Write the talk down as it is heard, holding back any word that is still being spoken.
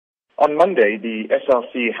On Monday, the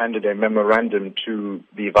SRC handed a memorandum to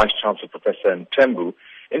the Vice-Chancellor, Professor Ntembu,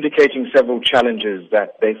 indicating several challenges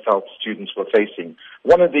that they felt students were facing.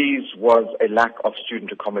 One of these was a lack of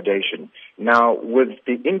student accommodation. Now, with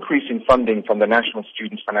the increase in funding from the National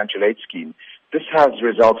Student Financial Aid Scheme, this has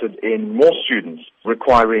resulted in more students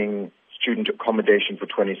requiring student accommodation for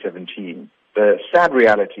 2017. The sad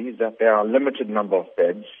reality is that there are a limited number of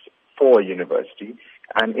beds for a university,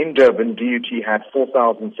 and in Durban, DUT had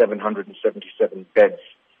 4,777 beds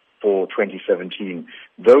for 2017.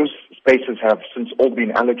 Those spaces have since all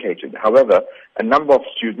been allocated. However, a number of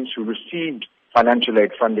students who received financial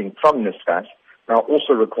aid funding from NSFAS now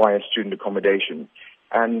also require student accommodation.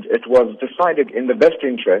 And it was decided in the best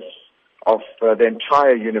interests of the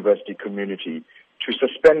entire university community to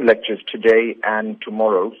suspend lectures today and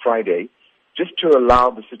tomorrow, Friday, just to allow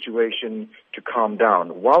the situation to calm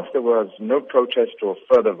down. Whilst there was no protest or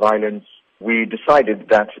further violence, we decided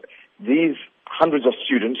that these hundreds of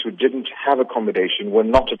students who didn't have accommodation were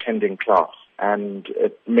not attending class, and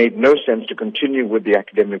it made no sense to continue with the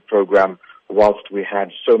academic program whilst we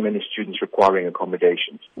had so many students requiring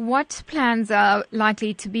accommodation. What plans are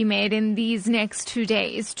likely to be made in these next 2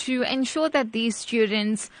 days to ensure that these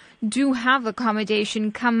students do have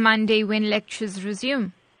accommodation come Monday when lectures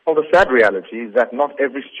resume? Well, the sad reality is that not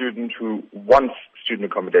every student who wants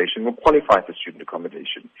student accommodation will qualify for student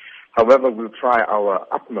accommodation. However, we'll try our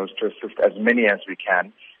utmost to assist as many as we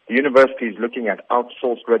can. The university is looking at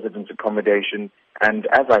outsourced residence accommodation, and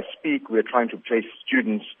as I speak, we're trying to place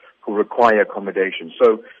students who require accommodation.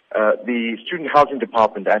 So the Student Housing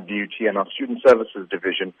Department at DUT and our Student Services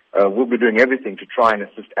Division will be doing everything to try and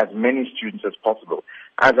assist as many students as possible.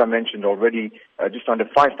 As I mentioned already, just under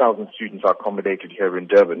 5,000 students are accommodated here in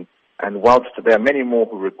Durban, and whilst there are many more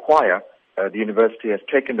who require, the university has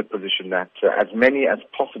taken the position that as many as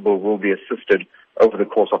possible will be assisted over the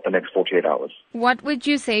course of the next 48 hours. What would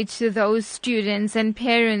you say to those students and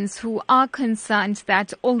parents who are concerned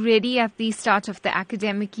that already at the start of the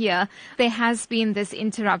academic year, there has been this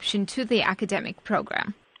interruption to the academic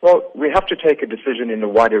program? Well, we have to take a decision in the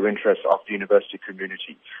wider interest of the university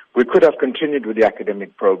community. We could have continued with the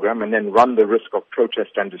academic program and then run the risk of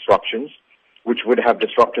protest and disruptions, which would have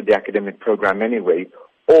disrupted the academic program anyway,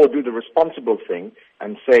 or do the responsible thing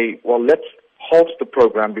and say, well, let's halt the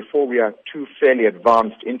program before we are too fairly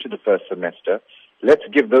advanced into the first semester. Let's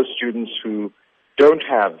give those students who don't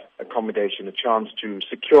have accommodation a chance to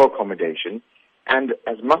secure accommodation, and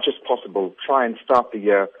as much as possible try and start the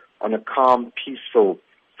year on a calm, peaceful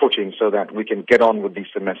footing so that we can get on with the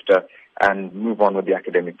semester and move on with the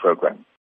academic program.